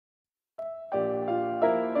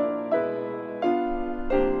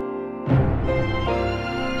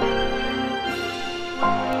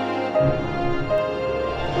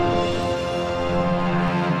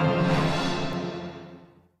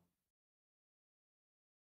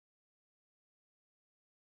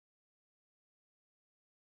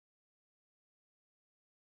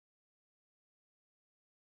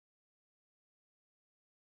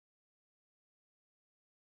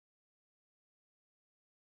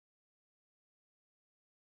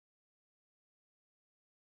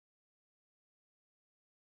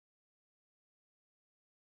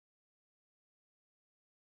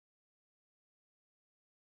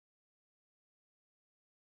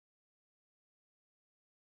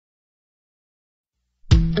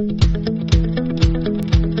I'm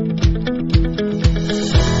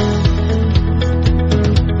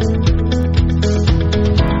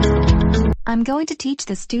going to teach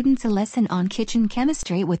the students a lesson on kitchen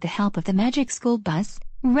chemistry with the help of the Magic School Bus.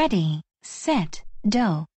 Ready, set,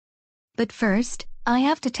 go. But first, I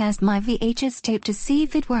have to test my VHS tape to see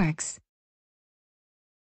if it works.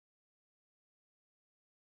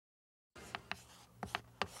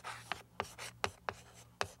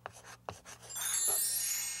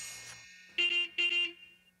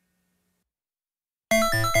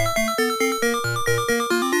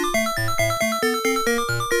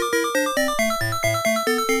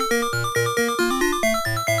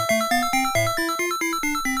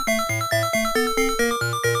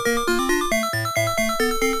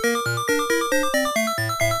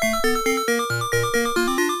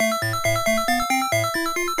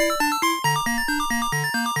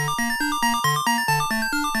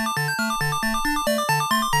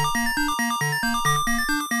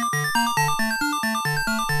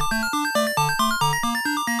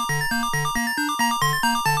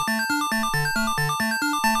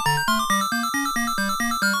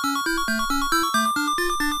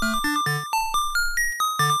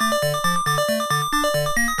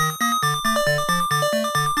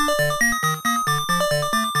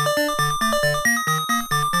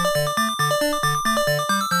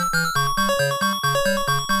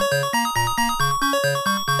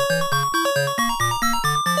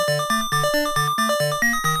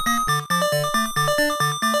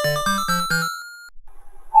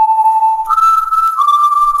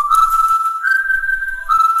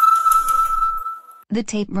 The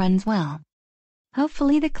tape runs well.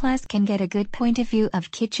 Hopefully the class can get a good point of view of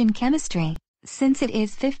kitchen chemistry. Since it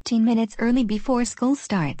is 15 minutes early before school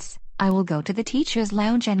starts, I will go to the teacher's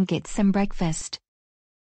lounge and get some breakfast.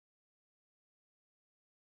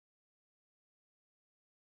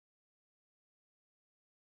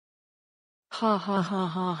 Ha ha ha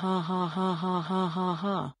ha ha ha ha ha ha ha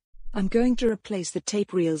ha. I'm going to replace the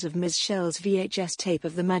tape reels of Ms. Shell's VHS tape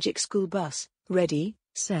of the Magic School Bus. Ready,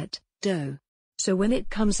 set, go. So when it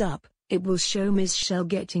comes up, it will show Ms. Shell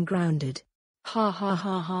getting grounded. Ha ha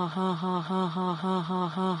ha ha ha ha ha ha ha ha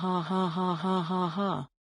ha ha ha ha ha ha ha.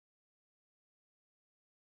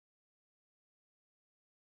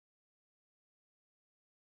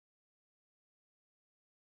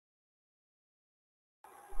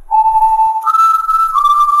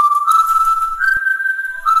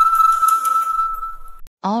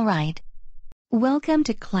 All right. Welcome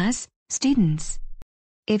to class, students.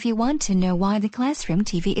 If you want to know why the classroom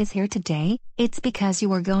TV is here today, it's because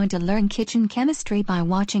you are going to learn kitchen chemistry by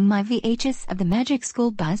watching my VHS of the Magic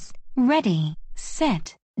School Bus. Ready,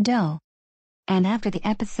 set, go. And after the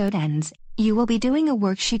episode ends, you will be doing a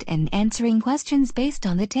worksheet and answering questions based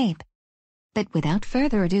on the tape. But without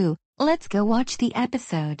further ado, let's go watch the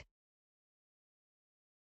episode.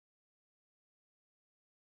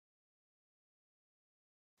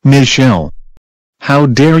 Ms. Shell. How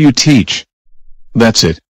dare you teach? That's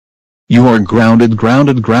it. You are grounded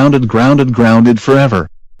forever.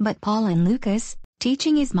 But Paul and Lucas,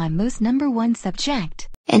 teaching is my most #1 subject.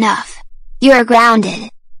 Enough. You are grounded.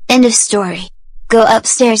 End of story. Go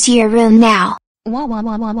upstairs to your room now.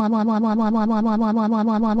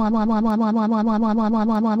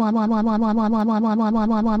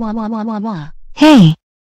 Hey!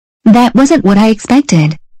 That wasn't what I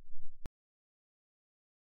expected.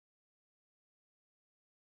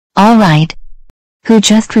 Alright. Who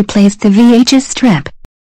just replaced the VHS strip?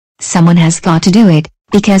 Someone has got to do it,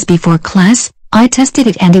 because before class, I tested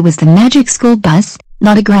it and it was the Magic School Bus,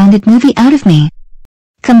 not a grounded movie out of me.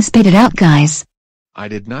 Come spit it out, guys. I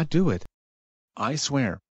did not do it. I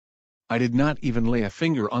swear. I did not even lay a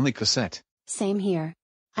finger on the cassette. Same here.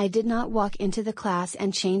 I did not walk into the class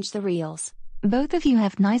and change the reels. Both of you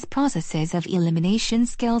have nice processes of elimination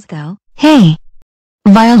skills though. Hey!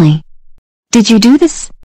 Violy! Did you do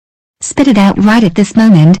this? Spit it out right at this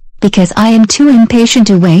moment, because I am too impatient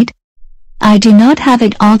to wait. I do not have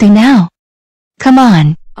it all day now. Come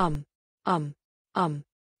on.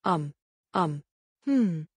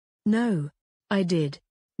 No. I did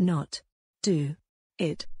not do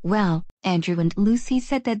it. Well, Andrew and Lucy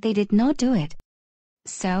said that they did not do it.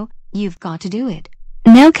 So, you've got to do it.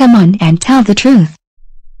 Now come on and tell the truth.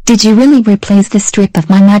 Did you really replace the strip of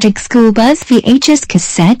my Magic School Bus VHS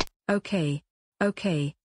cassette?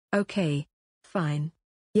 Okay, fine.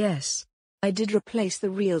 Yes, I did replace the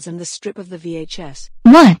reels and the strip of the VHS.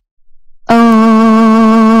 What? Oh.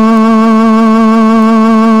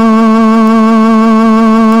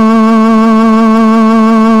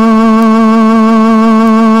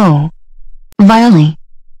 Violy.